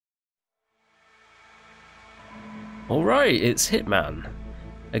Alright, it's Hitman.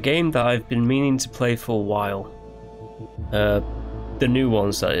 A game that I've been meaning to play for a while. The new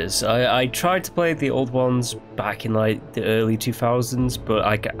ones, that is. I tried to play the old ones back in like the early 2000s, but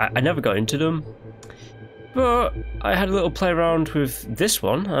I never got into them. But I had a little play around with this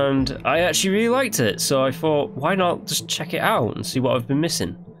one, and I actually really liked it, so I thought, why not just check it out and see what I've been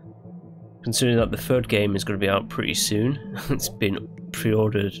missing? Considering that the third game is going to be out pretty soon. It's been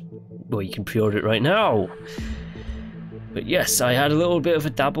pre-ordered. Well, you can pre-order it right now. But yes, I had a little bit of a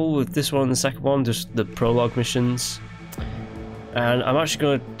dabble with this one and the second one, just the prologue missions. And I'm actually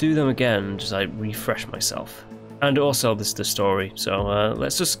going to do them again, just like refresh myself. And also this is the story, so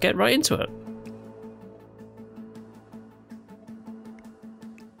let's just get right into it.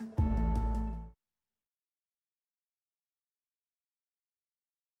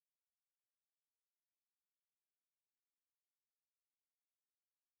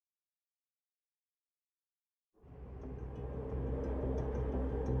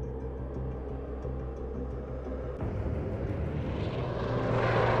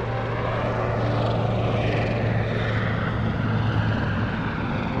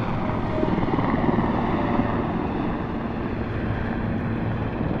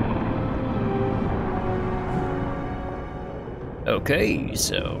 Okay,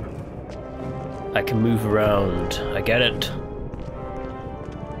 so I can move around. I get it.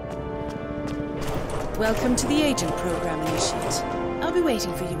 Welcome to the agent program, Initiate. I'll be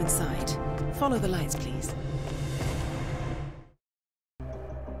waiting for you inside. Follow the lights, please.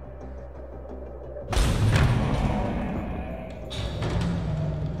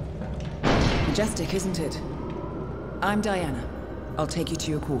 Majestic, isn't it? I'm Diana. I'll take you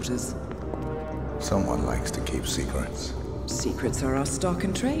to your quarters. Someone likes to keep secrets. Secrets are our stock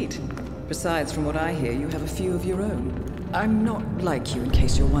and trade. Besides, from what I hear, you have a few of your own. I'm not like you, in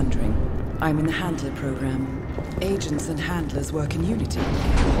case you're wondering. I'm in the Handler program. Agents and handlers work in unity.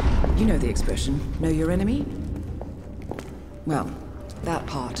 You know the expression, know your enemy? Well, that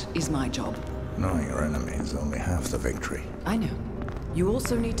part is my job. Knowing your enemy is only half the victory. I know. You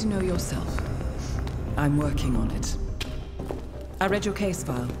also need to know yourself. I'm working on it. I read your case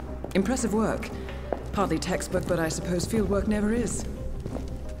file. Impressive work. Hardly textbook, but I suppose fieldwork never is.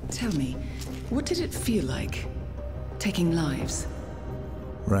 Tell me, what did it feel like, taking lives?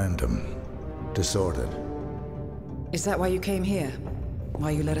 Random. Disordered. Is that why you came here?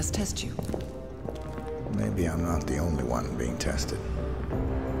 Why you let us test you? Maybe I'm not the only one being tested.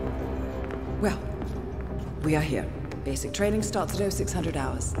 Well, we are here. Basic training starts at 0600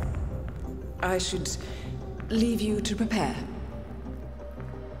 hours. I should leave you to prepare.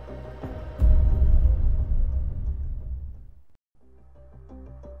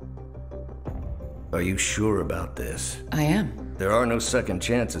 Are you sure about this? I am. There are no second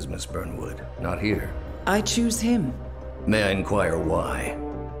chances, Miss Burnwood. Not here. I choose him. May I inquire why?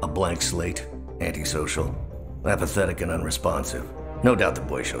 A blank slate? Antisocial? Apathetic and unresponsive? No doubt the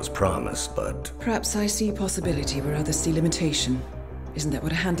boy shows promise, but... Perhaps I see possibility where others see limitation. Isn't that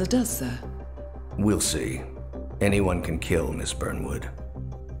what a handler does, sir? We'll see. Anyone can kill Miss Burnwood.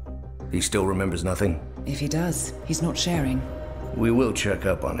 He still remembers nothing? If he does, he's not sharing. We will check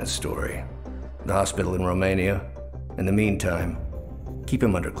up on his story. The hospital in Romania. In the meantime, keep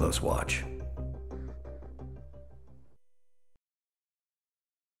him under close watch.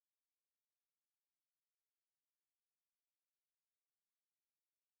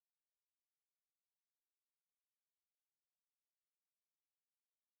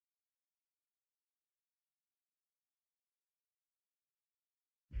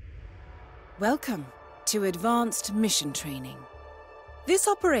 Welcome to Advanced Mission Training. This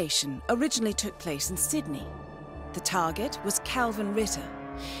operation originally took place in Sydney. The target was Calvin Ritter,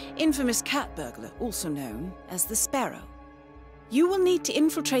 infamous cat burglar, also known as the Sparrow. You will need to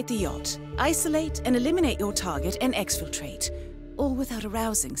infiltrate the yacht, isolate and eliminate your target, and exfiltrate, all without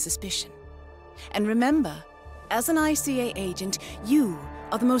arousing suspicion. And remember, as an ICA agent, you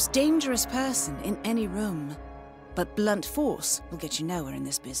are the most dangerous person in any room. But blunt force will get you nowhere in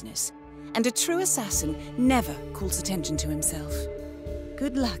this business. And a true assassin never calls attention to himself.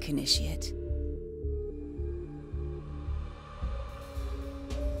 Good luck, Initiate.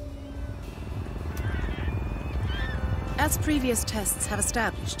 As previous tests have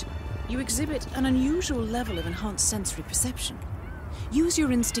established, you exhibit an unusual level of enhanced sensory perception. Use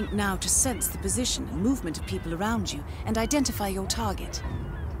your instinct now to sense the position and movement of people around you and identify your target.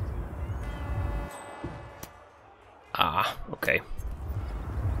 Ah, okay.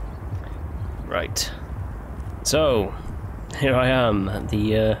 Right. So, here I am,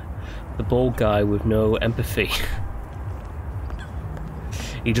 the bald guy with no empathy.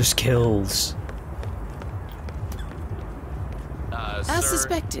 He just kills. As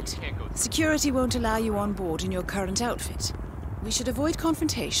suspected, security won't allow you on board in your current outfit. We should avoid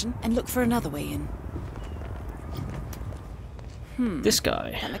confrontation and look for another way in. This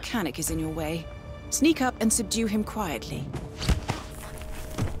guy. That mechanic is in your way. Sneak up and subdue him quietly.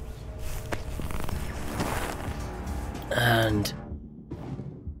 And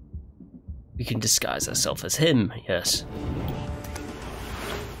we can disguise ourselves as him, yes.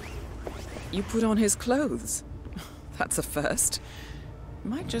 You put on his clothes. That's a first.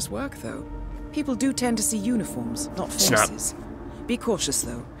 Might just work, though. People do tend to see uniforms, not faces. Snap. Be cautious,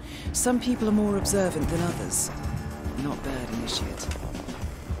 though. Some people are more observant than others. Not bad, Initiate.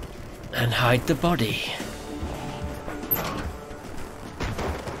 And hide the body.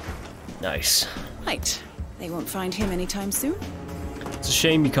 Nice. Right. They won't find him anytime soon. It's a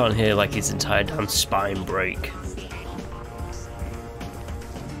shame you can't hear like his entire damn spine break.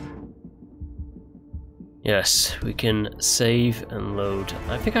 Yes, we can save and load.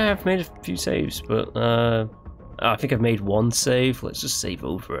 I think I have made a few saves, but I think I've made one save. Let's just save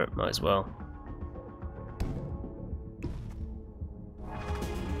over it, might as well.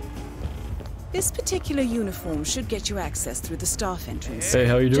 This particular uniform should get you access through the staff entrance. Hey,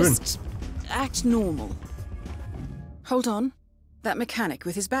 how you doing? Just act normal. Hold on. That mechanic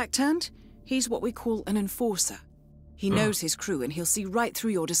with his back turned, he's what we call an enforcer. He knows his crew and he'll see right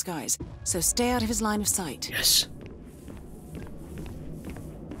through your disguise, so stay out of his line of sight. Yes.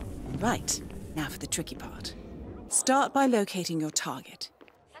 Right, now for the tricky part. Start by locating your target.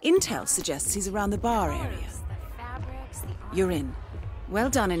 Intel suggests he's around the bar area. You're in. Well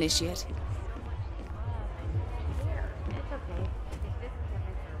done, Initiate.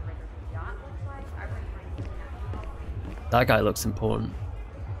 That guy looks important.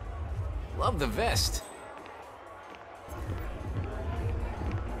 Love the vest.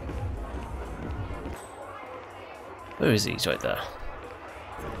 Where is he? He's right there.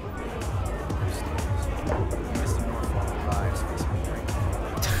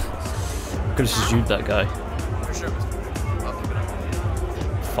 Could have subdued that guy.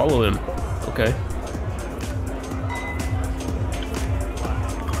 Follow him. Okay.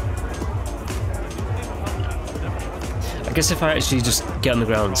 I guess if I actually just get on the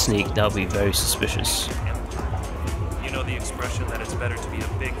ground and sneak, that would be very suspicious. You know the expression that it's better to be a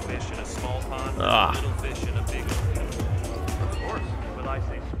big fish in a small pond than Ah. a little fish in a big ocean? Of course, but I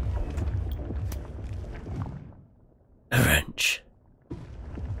say so. A wrench.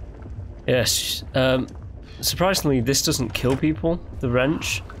 Yes. Surprisingly, this doesn't kill people, the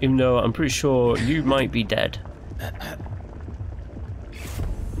wrench, even though I'm pretty sure you might be dead.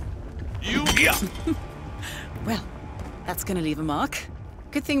 Well, that's gonna leave a mark.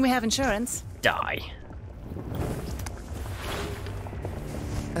 Good thing we have insurance. Die.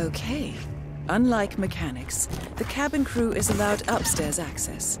 Okay. Unlike mechanics, the cabin crew is allowed upstairs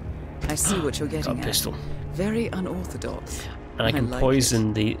access. I see what you're Got getting a at. pistol. Very unorthodox. And I can like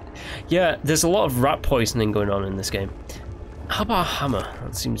poison the... Yeah, there's a lot of rat poisoning going on in this game. How about a hammer?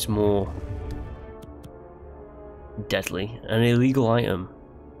 That seems more... deadly. An illegal item.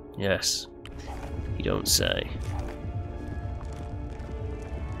 Yes. You don't say.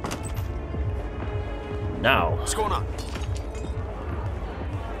 Now. What's going on?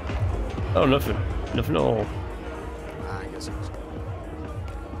 Oh, nothing. Nothing at all. I guess it was.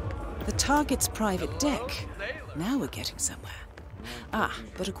 The target's private deck. Now we're getting somewhere. Ah,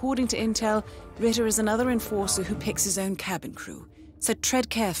 but according to Intel, Ritter is another enforcer who picks his own cabin crew, so tread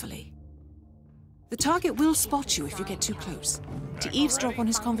carefully. The target will spot you if you get too close. To eavesdrop on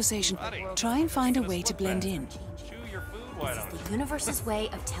his conversation, try and find a way to blend in. Chew your food, why don't you? The universe's way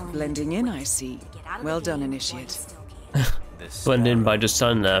of telling Blending in, I see. Well done, Initiate. Blend in by just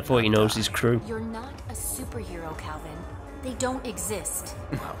standing there. I thought he knows his crew. You're not a superhero, Calvin. They don't exist.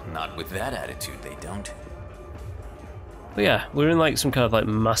 Well, not with that attitude, they don't. But yeah, we're in like some kind of like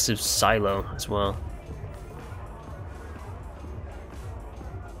massive silo as well.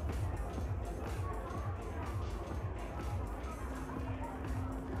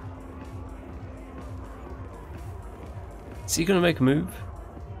 Is he gonna make a move?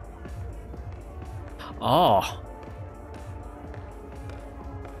 Oh.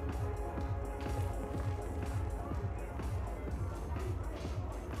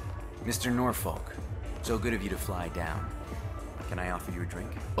 Mr. Norfolk, so good of you to fly down. Can I offer you a drink?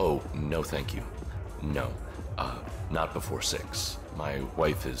 Oh, no thank you. No. Not before 6. My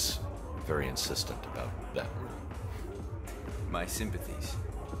wife is very insistent about that rule. My sympathies.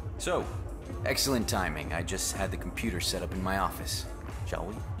 So, excellent timing. I just had the computer set up in my office. Shall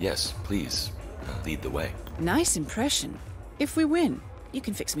we? Yes, please. Lead the way. Nice impression. If we win, you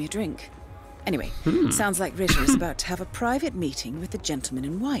can fix me a drink. Anyway, sounds like Ritter is about to have a private meeting with the gentleman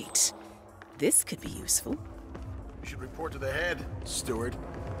in white. This could be useful. You should report to the head, steward.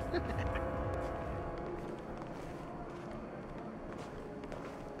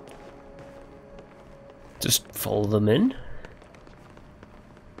 Just follow them in?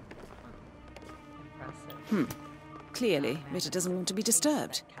 Clearly, Ritter doesn't want to be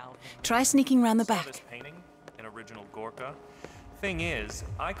disturbed. Try sneaking round the Saw back. this painting, an original Gorka. Thing is,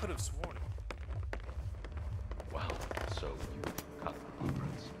 I could have sworn. Wow, so you got the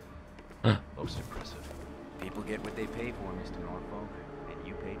blueprints. Most impressive. People get what they pay for, Mr. Norfolk, and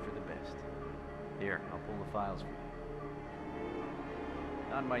you paid for the best. Here, I'll pull the files for you.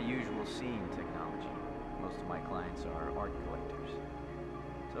 Not my usual seeing technology. Most of my clients are art collectors.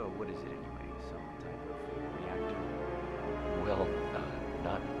 So what is it anyway? Some type of reactor? Well,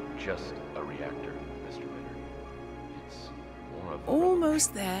 not just a reactor, Mr. Ritter. It's more of a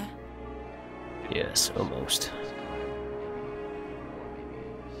Almost there. Yes, almost.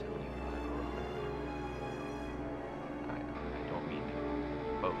 I don't mean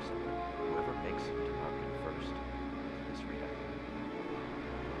to boast, but whoever makes it to market first this reactor.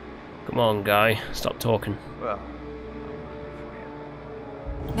 Come on, guy. Stop talking. Well,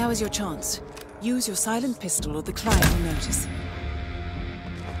 Now is your chance. Use your silent pistol or the client will notice.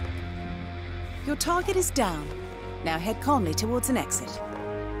 Your target is down. Now head calmly towards an exit.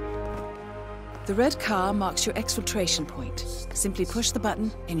 The red car marks your exfiltration point. Simply push the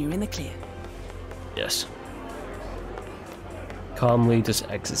button and you're in the clear. Yes. Calmly just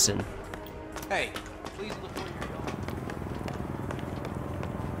exits in. hey, please look where you're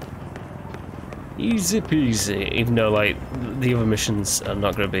going. Easy peasy, even though like the other missions are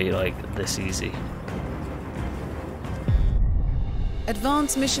not going to be like this easy.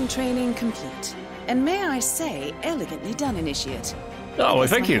 Advanced mission training complete. And may I say, elegantly done, Initiate. Oh, well, Guess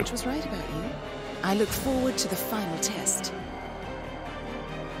thank my you. hunch was right about you. I look forward to the final test.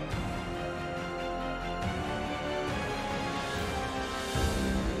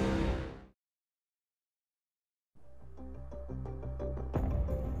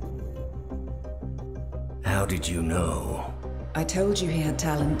 How did you know? I told you he had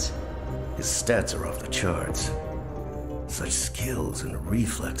talent. His stats are off the charts. Such skills and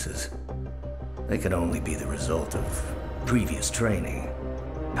reflexes. They could only be the result of previous training.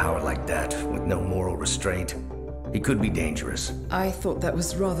 Power like that, with no moral restraint, he could be dangerous. I thought that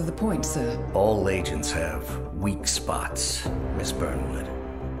was rather the point, sir. All agents have weak spots, Miss Burnwood.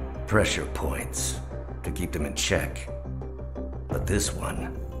 Pressure points to keep them in check. But this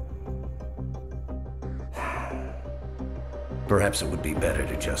one... Perhaps it would be better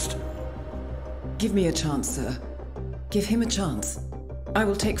to just... Give me a chance, sir. Give him a chance. I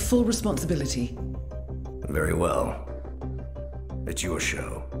will take full responsibility. Very well. It's your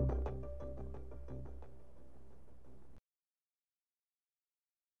show.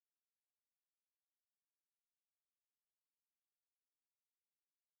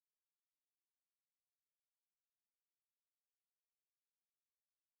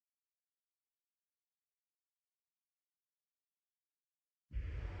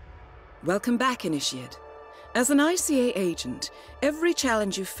 Welcome back, Initiate. As an ICA agent, every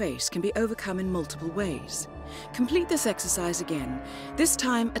challenge you face can be overcome in multiple ways. Complete this exercise again, this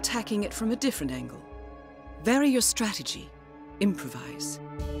time attacking it from a different angle. Vary your strategy. Improvise.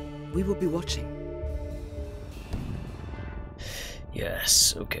 We will be watching.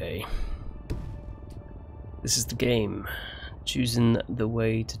 Yes, okay. This is the game. Choosing the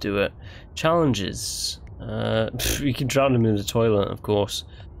way to do it. Challenges. You can drown him in the toilet, of course.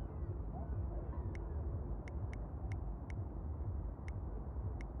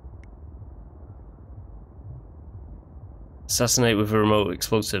 Assassinate with a remote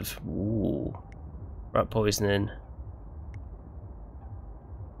explosive. Ooh. Rat poisoning.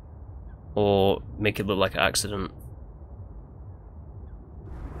 Or make it look like an accident.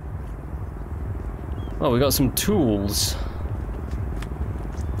 Oh, we got some tools.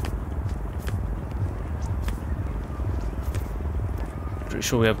 Pretty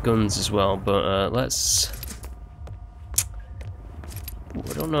sure we have guns as well, but let's... Ooh,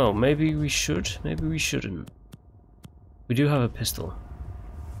 I don't know, maybe we should, maybe we shouldn't. We do have a pistol.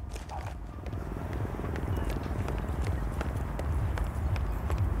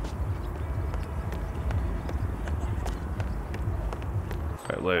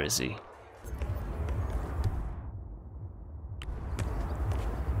 Right, where is he?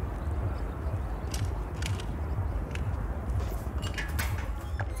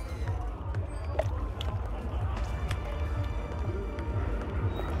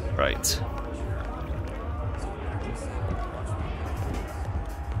 Right.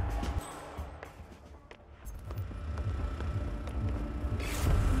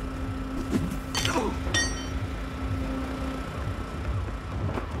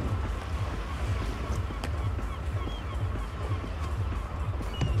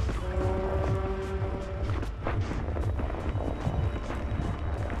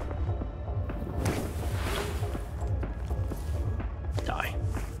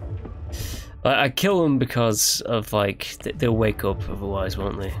 I kill them because of like they'll wake up otherwise,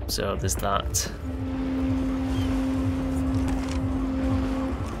 won't they? So there's that.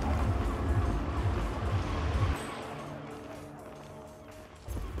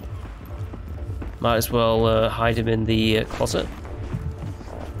 Might as well hide him in the closet.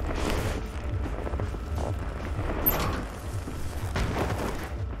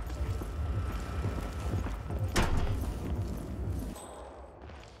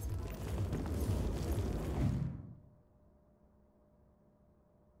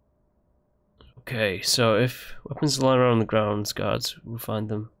 Okay, so if weapons lie around the ground, guards will find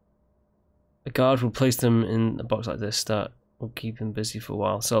them. A guard will place them in a box like this that will keep him busy for a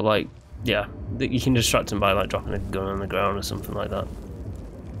while. So, like, yeah, you can distract him by like dropping a gun on the ground or something like that.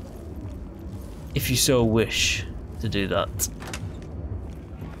 If you so wish to do that.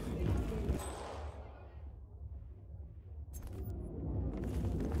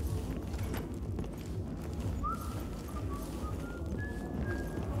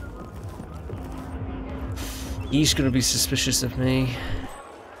 He's gonna be suspicious of me.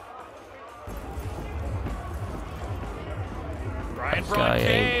 Brian brought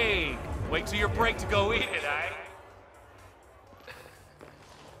cake. Wait till your break to go eat it, eh?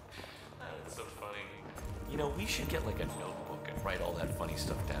 That's so funny. You know, we should get like a notebook and write all that funny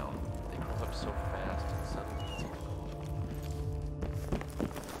stuff down. They grow up so fast and suddenly it's all...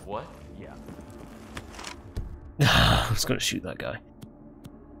 What? Yeah. I was gonna shoot that guy.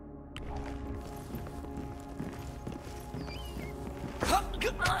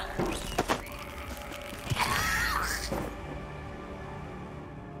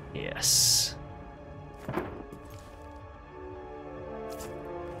 Yes.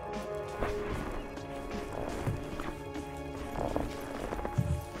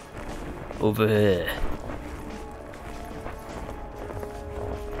 Over here.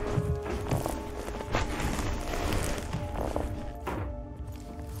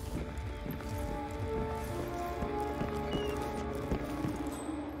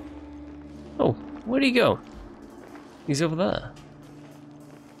 Oh, where'd he go? He's over there.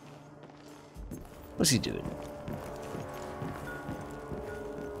 What's he doing?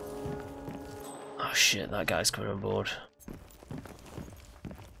 Oh shit, that guy's coming on board.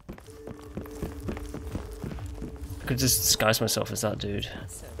 I could just disguise myself as that dude.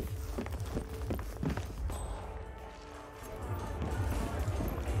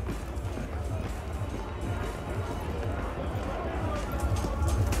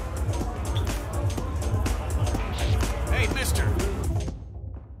 Hey, mister!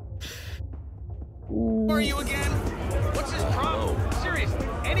 Who are you again? What's his problem? Seriously,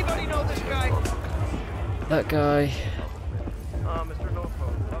 anybody know this guy? That guy. Mr.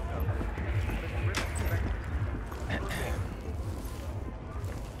 Norfolk, welcome.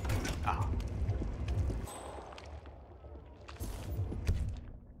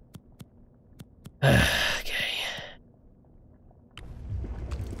 Okay.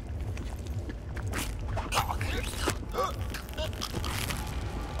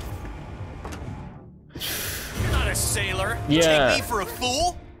 You're not a sailor. Yeah. Take me for a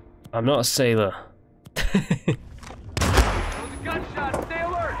fool? I'm not a sailor. Gunshot, stay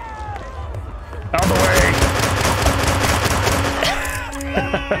alert! Out of the way!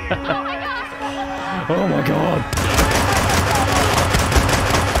 Oh my god!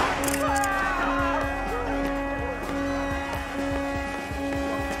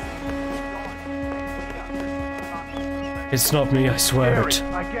 It's not me, I swear it.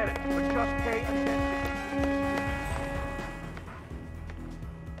 I get it, but just pay attention.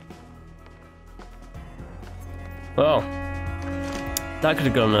 Well, that could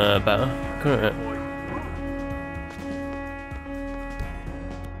have gone better, couldn't it?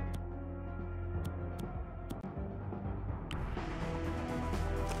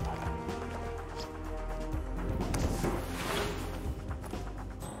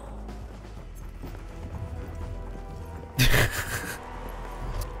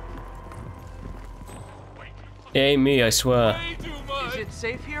 It ain't me, I swear. Is it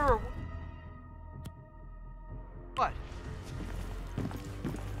safe here or what?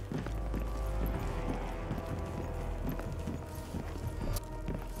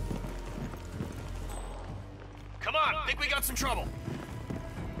 Come on, think we got some trouble.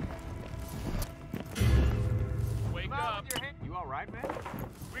 Wake up. You all right, man?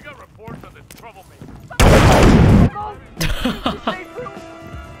 We got reports on this troublemaker.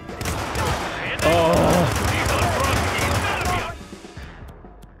 Oh.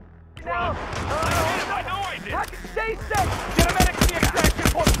 Stay safe! Get a medic to the extraction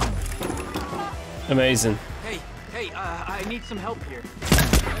point! Amazing. Hey, I need some help here.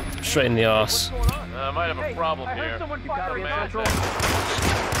 straight in the arse. I might have a problem I here. heard someone fire in central.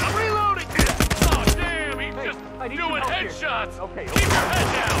 I'm reloading! Oh, damn, he's just doing headshots! Okay, keep your head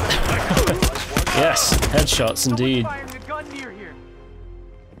down! Yes, headshots indeed. Firing a gun near here.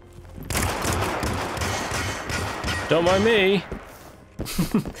 Don't mind me.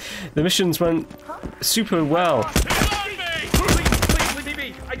 The missions went super well. Please, leave me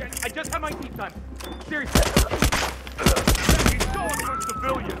be. I just had my tea time. Seriously. He's going for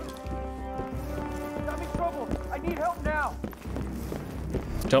civilians. I'm in trouble. I need help now.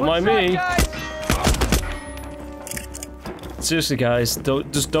 Don't mind me. Guys? Seriously, guys,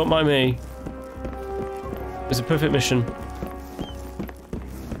 don't mind me. It's a perfect mission.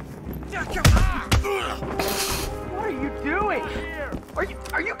 What are you doing?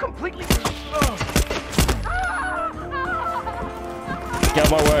 Are you completely? Get out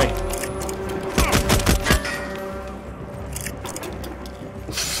of my way.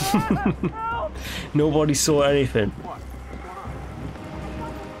 Nobody saw anything.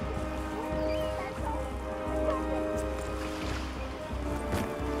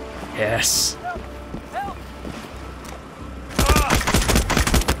 Yes.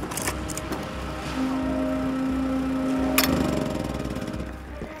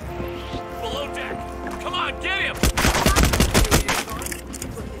 Below deck! Come on, get him!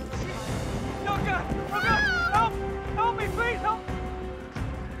 Oh God! Help! Help me, please! Help!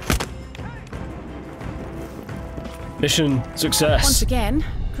 Mission success. Once again,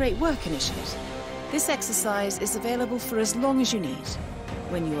 great work, Initiate. This exercise is available for as long as you need.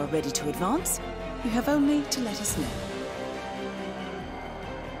 When you are ready to advance, you have only to let us know.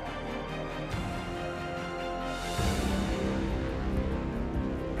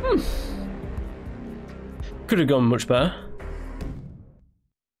 Could have gone much better.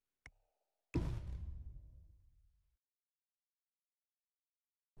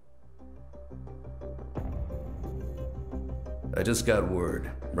 I just got word.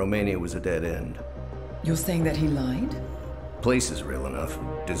 Romania was a dead end. You're saying that he lied? Place is real enough.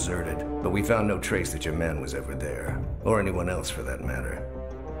 Deserted. But we found no trace that your man was ever there. Or anyone else for that matter.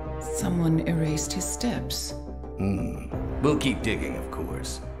 Someone erased his steps. We'll keep digging, of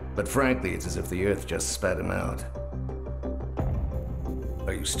course. But frankly, it's as if the Earth just spat him out.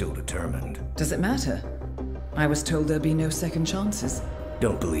 Are you still determined? Does it matter? I was told there'd be no second chances.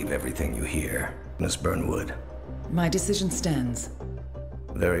 Don't believe everything you hear, Miss Burnwood. My decision stands.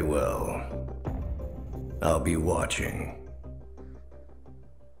 Very well. I'll be watching.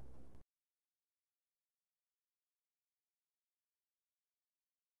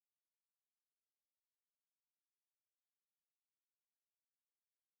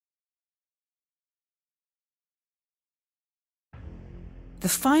 The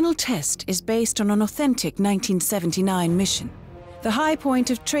final test is based on an authentic 1979 mission, the high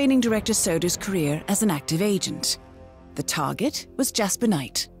point of training director Soda's career as an active agent. The target was Jasper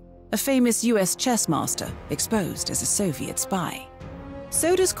Knight, a famous US chess master exposed as a Soviet spy.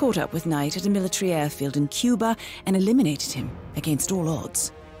 Soda's caught up with Knight at a military airfield in Cuba and eliminated him against all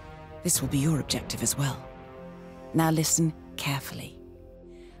odds. This will be your objective as well. Now listen carefully.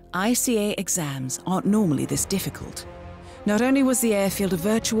 ICA exams aren't normally this difficult. Not only was the airfield a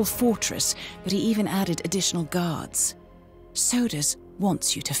virtual fortress, but he even added additional guards. Sodas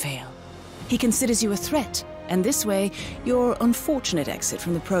wants you to fail. He considers you a threat, and this way, your unfortunate exit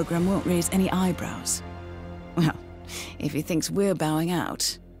from the program won't raise any eyebrows. Well, if he thinks we're bowing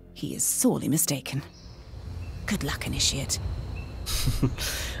out, he is sorely mistaken. Good luck, Initiate.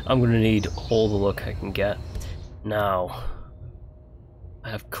 I'm gonna need all the luck I can get. Now,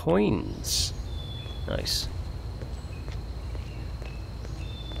 I have coins. Nice.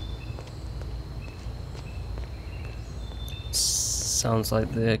 Sounds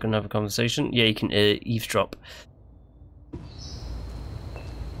like they're gonna have a conversation. Yeah, you can eavesdrop. Did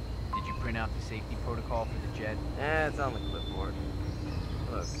you print out the safety protocol for the jet? It's on the clipboard.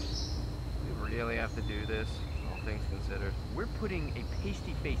 Look, we really have to do this, all things considered. We're putting a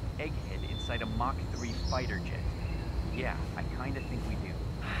pasty-faced egghead inside a Mach 3 fighter jet. Yeah, I kinda think we do.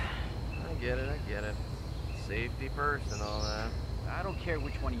 I get it. Safety first and all that. I don't care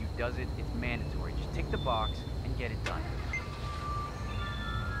which one of you does it, it's mandatory. Just tick the box and get it done.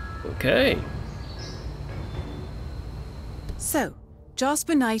 Okay. So,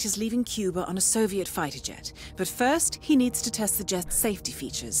 Jasper Knight is leaving Cuba on a Soviet fighter jet, but first he needs to test the jet's safety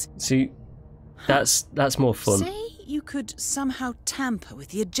features. See, that's more fun. Say you could somehow tamper with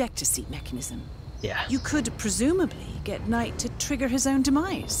the ejector seat mechanism. Yeah. You could presumably get Knight to trigger his own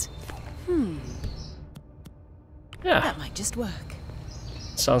demise. Yeah. That might just work.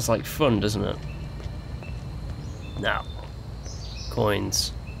 Sounds like fun, doesn't it? Now,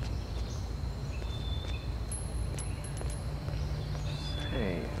 coins.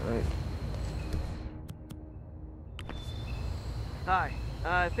 Hi.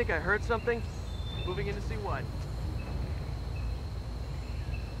 I think I heard something. Moving in to see what?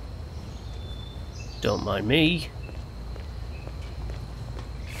 Don't mind me.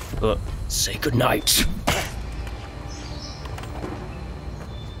 But say goodnight.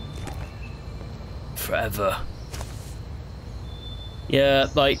 Forever. Yeah,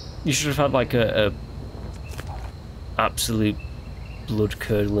 like, you should have had like a absolute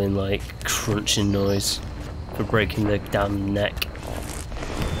blood-curdling, like, crunching noise for breaking the damn neck.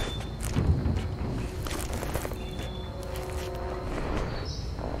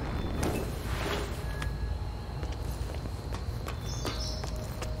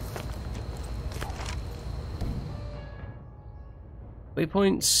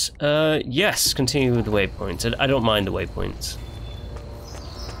 Waypoints? Yes, continue with the waypoints. I don't mind the waypoints.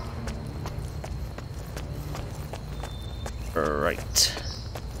 Right.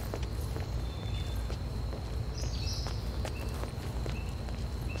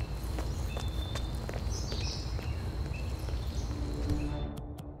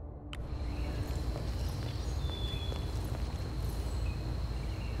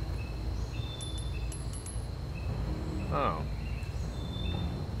 Oh.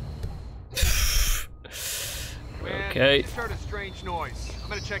 Okay. I just heard a strange noise. I'm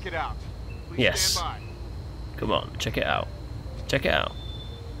gonna check it out. Please Yes. stand by. Come on, check it out. Check it out.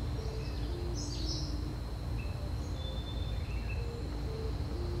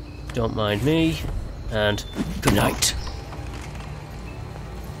 Don't mind me. And good night.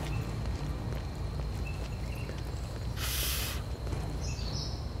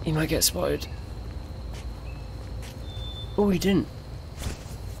 He might get spotted. Oh, he didn't.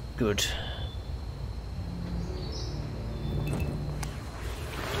 Good.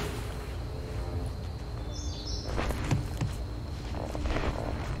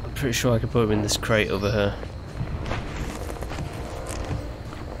 I'm pretty sure I could put him in this crate over here.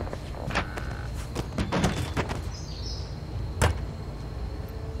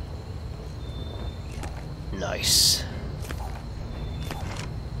 Nice.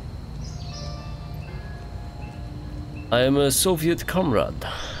 I am a Soviet comrade.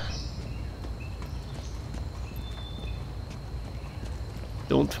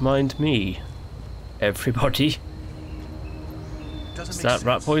 Don't mind me, everybody. Is that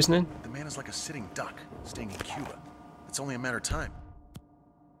rat poisoning? The man is like a sitting duck, staying in Cuba. It's only a matter of time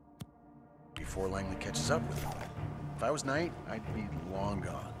before Langley catches up with him. If I was Knight, I'd be long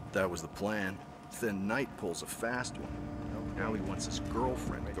gone. That was the plan. Then Knight pulls a fast one. Now he wants his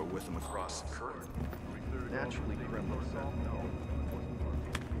girlfriend to go with him across the current. Naturally, criminal.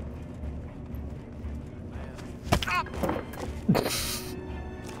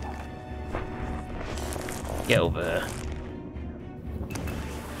 Get over there.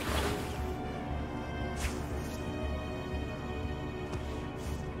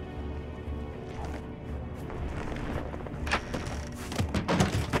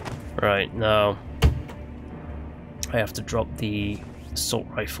 Right, now I have to drop the assault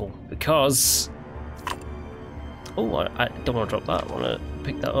rifle because... Oh, I don't want to drop that, I want to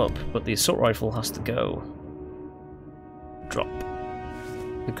pick that up, but the assault rifle has to go. Drop.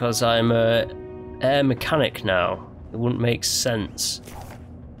 Because I'm a air mechanic now. It wouldn't make sense.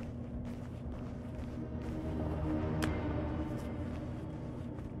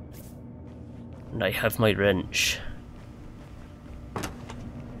 And I have my wrench.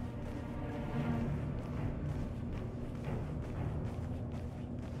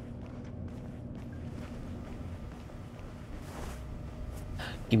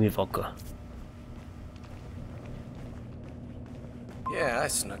 Give me vodka. Yeah, I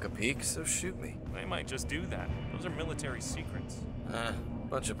snuck a peek, so shoot me. They might just do that. Those are military secrets.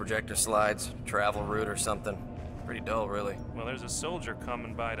 Bunch of projector slides, travel route or something. Pretty dull, really. Well, there's a soldier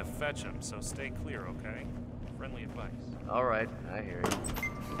coming by to fetch him, so stay clear, okay? Friendly advice. All right, I hear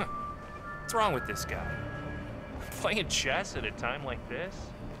you. What's wrong with this guy? Playing chess at a time like this?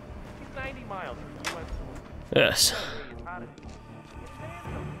 He's 90 miles from the US. Yes.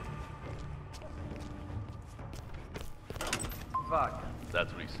 Fuck.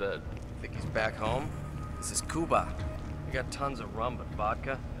 That's what he said. Think he's back home? This is Cuba. We got tons of rum, but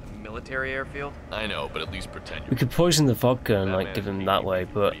vodka at a military airfield? I know, but at least pretend We could poison the vodka and like give him that way,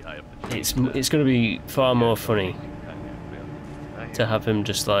 but it's going to be far more funny to have him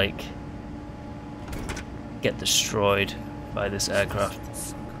just like get destroyed by this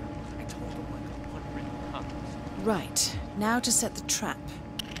aircraft. Right, now to set the trap.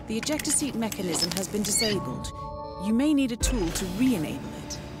 The ejector seat mechanism has been disabled. You may need a tool to re-enable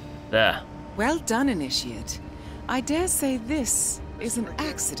it. There. Well done, Initiate. I dare say this is an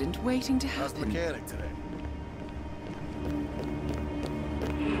accident waiting to happen. How's the mechanic today?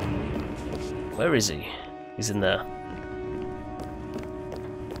 Where is he? He's in there.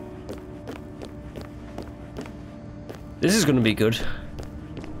 This is going to be good.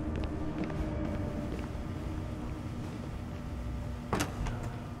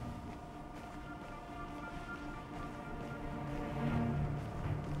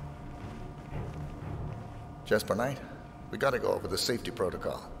 Jasper Knight, we gotta go over the safety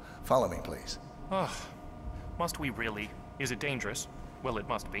protocol. Follow me, please. Ugh. Must we really? Is it dangerous? Well, it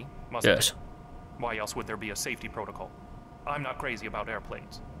must be, mustn't Yes. it? Why else would there be a safety protocol? I'm not crazy about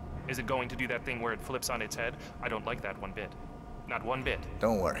airplanes. Is it going to do that thing where it flips on its head? I don't like that one bit. Not one bit.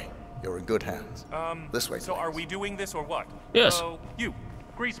 Don't worry. You're in good hands. This way, So are we doing this or what? Yes. So, you,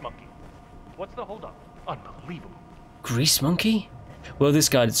 Grease Monkey. What's the holdup? Unbelievable. Grease Monkey? Well, this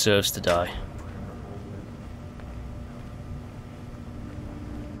guy deserves to die.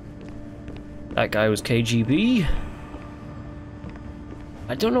 That guy was KGB.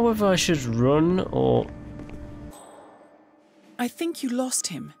 I don't know whether I should run or... I think you lost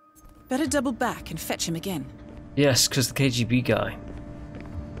him. Better double back and fetch him again. Yes, because the KGB guy.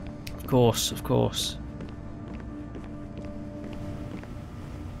 Of course, of course.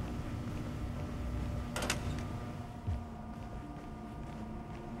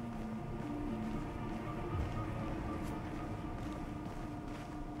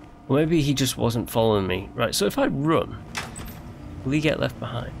 Or maybe he just wasn't following me. Right, so if I run, will he get left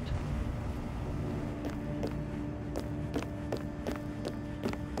behind?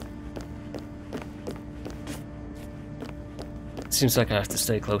 Seems like I have to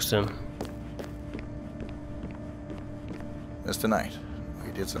stay close to him. Mr. Knight,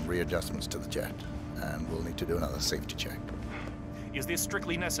 we did some readjustments to the jet, and we'll need to do another safety check. Is this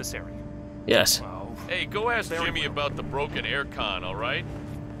strictly necessary? Yes. Well, Hey, go ask Jimmy about the broken aircon, all right?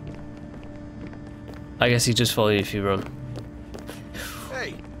 I guess he just follow you if you run.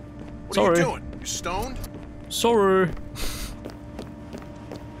 Hey, what Sorry. are you doing? You stoned? Sorry.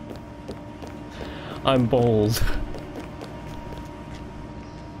 I'm bald.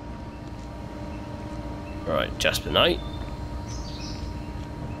 Alright, Jasper Knight.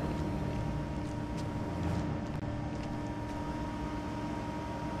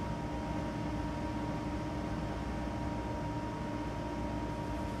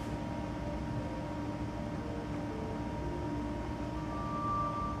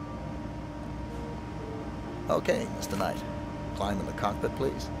 Okay, Mr. Knight. Climb in the cockpit,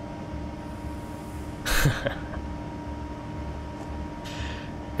 please.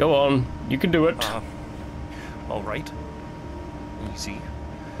 Go on, you can do it. All right. Easy.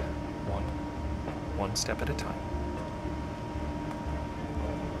 One step at a time.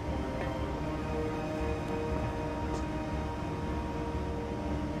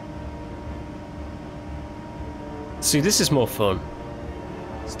 See, this is more fun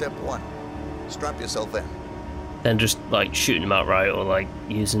Step 1. Strap yourself in. than just like shooting him outright or like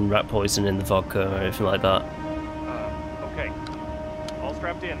using rat poison in the vodka or anything like that. Okay. All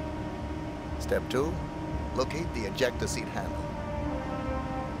strapped in. Step 2. Locate the ejector seat handle.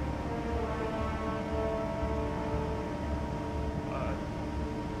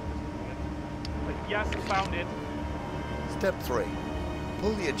 Yes, found it. Step 3.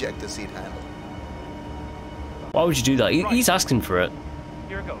 Pull the ejector seat handle. Why would you do that? He's asking for it.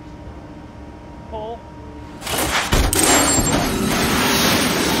 Here it goes. Pull.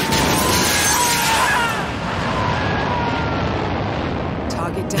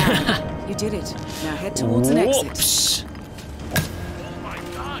 Target down. You did it. Now head towards an exit. Whoops. Oh my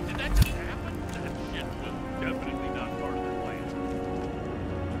god, did that just happen? That shit was definitely not part of the plan.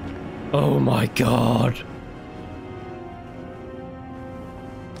 Oh my god.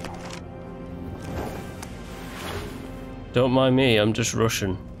 Don't mind me, I'm just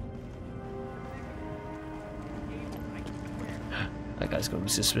rushing. That guy's gonna be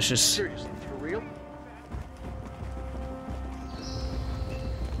suspicious. Seriously, for real?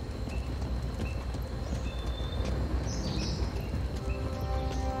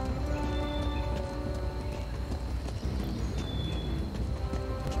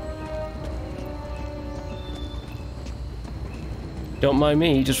 Don't mind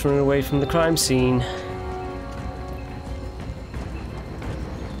me, just running away from the crime scene.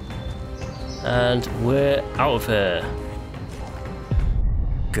 And we're out of here.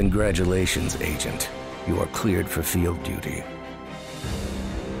 Congratulations, Agent. You are cleared for field duty.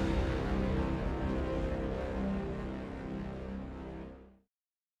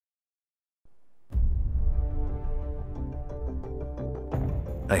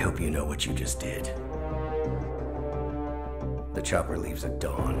 I hope you know what you just did. The chopper leaves at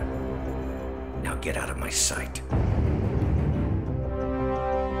dawn. Now get out of my sight.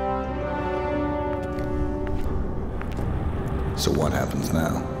 So what happens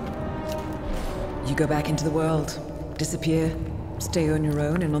now? You go back into the world, disappear, stay on your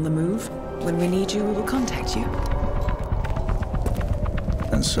own and on the move. When we need you, we will contact you.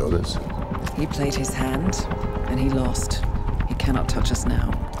 And so does? He played his hand, and he lost. He cannot touch us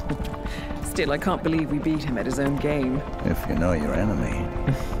now. Still, I can't believe we beat him at his own game. If you know your enemy.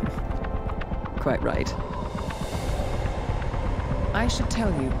 Quite right. I should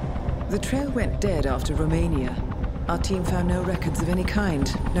tell you, the trail went dead after Romania. Our team found no records of any kind.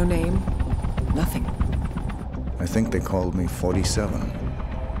 No name, nothing. I think they called me 47.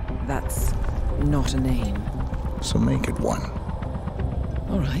 That's not a name. So make it one.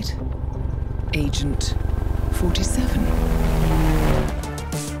 All right. Agent 47.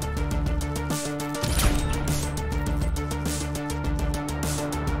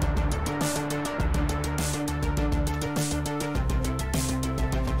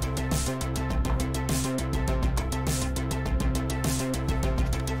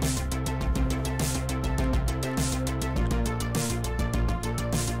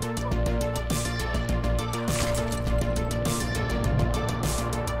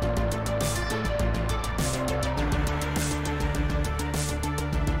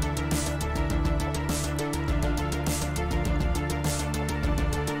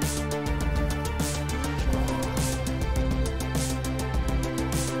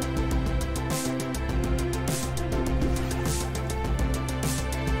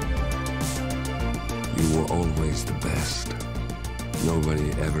 You were always the best.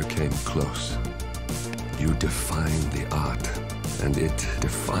 Nobody ever came close. You define the art, and it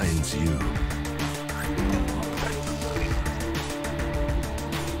defines you.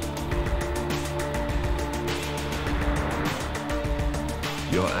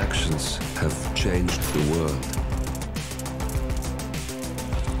 Your actions have changed the world.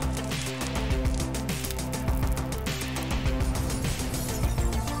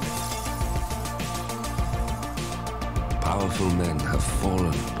 Powerful men have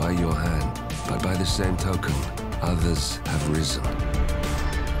fallen by your hand, but by the same token, others have risen.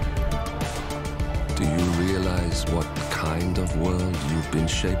 Do you realize what kind of world you've been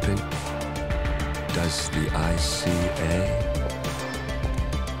shaping? Does the ICA?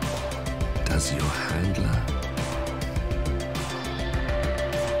 Does your handler?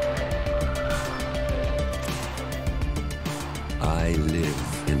 I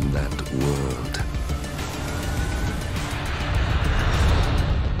live in that world.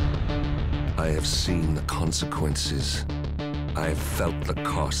 I have seen the consequences. I have felt the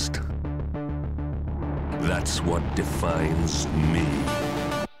cost. That's what defines me.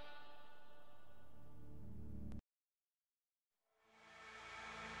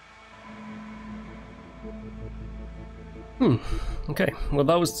 Okay, well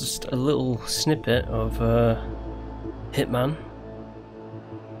that was just a little snippet of Hitman.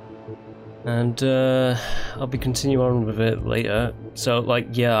 And I'll be continuing on with it later. So like,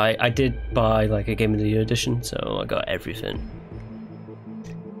 yeah, I did buy like a Game of the Year edition, so I got everything.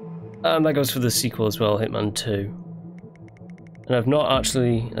 And that goes for the sequel as well, Hitman 2. And I've not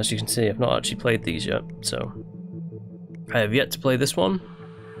actually, as you can see, I've not actually played these yet, so I have yet to play this one.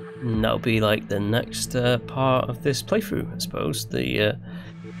 And that'll be like the next part of this playthrough, I suppose, the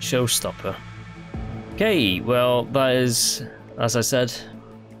showstopper. Okay, well that is, as I said,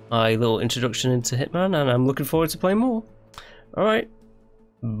 my little introduction into Hitman, and I'm looking forward to playing more. Alright,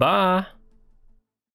 bye!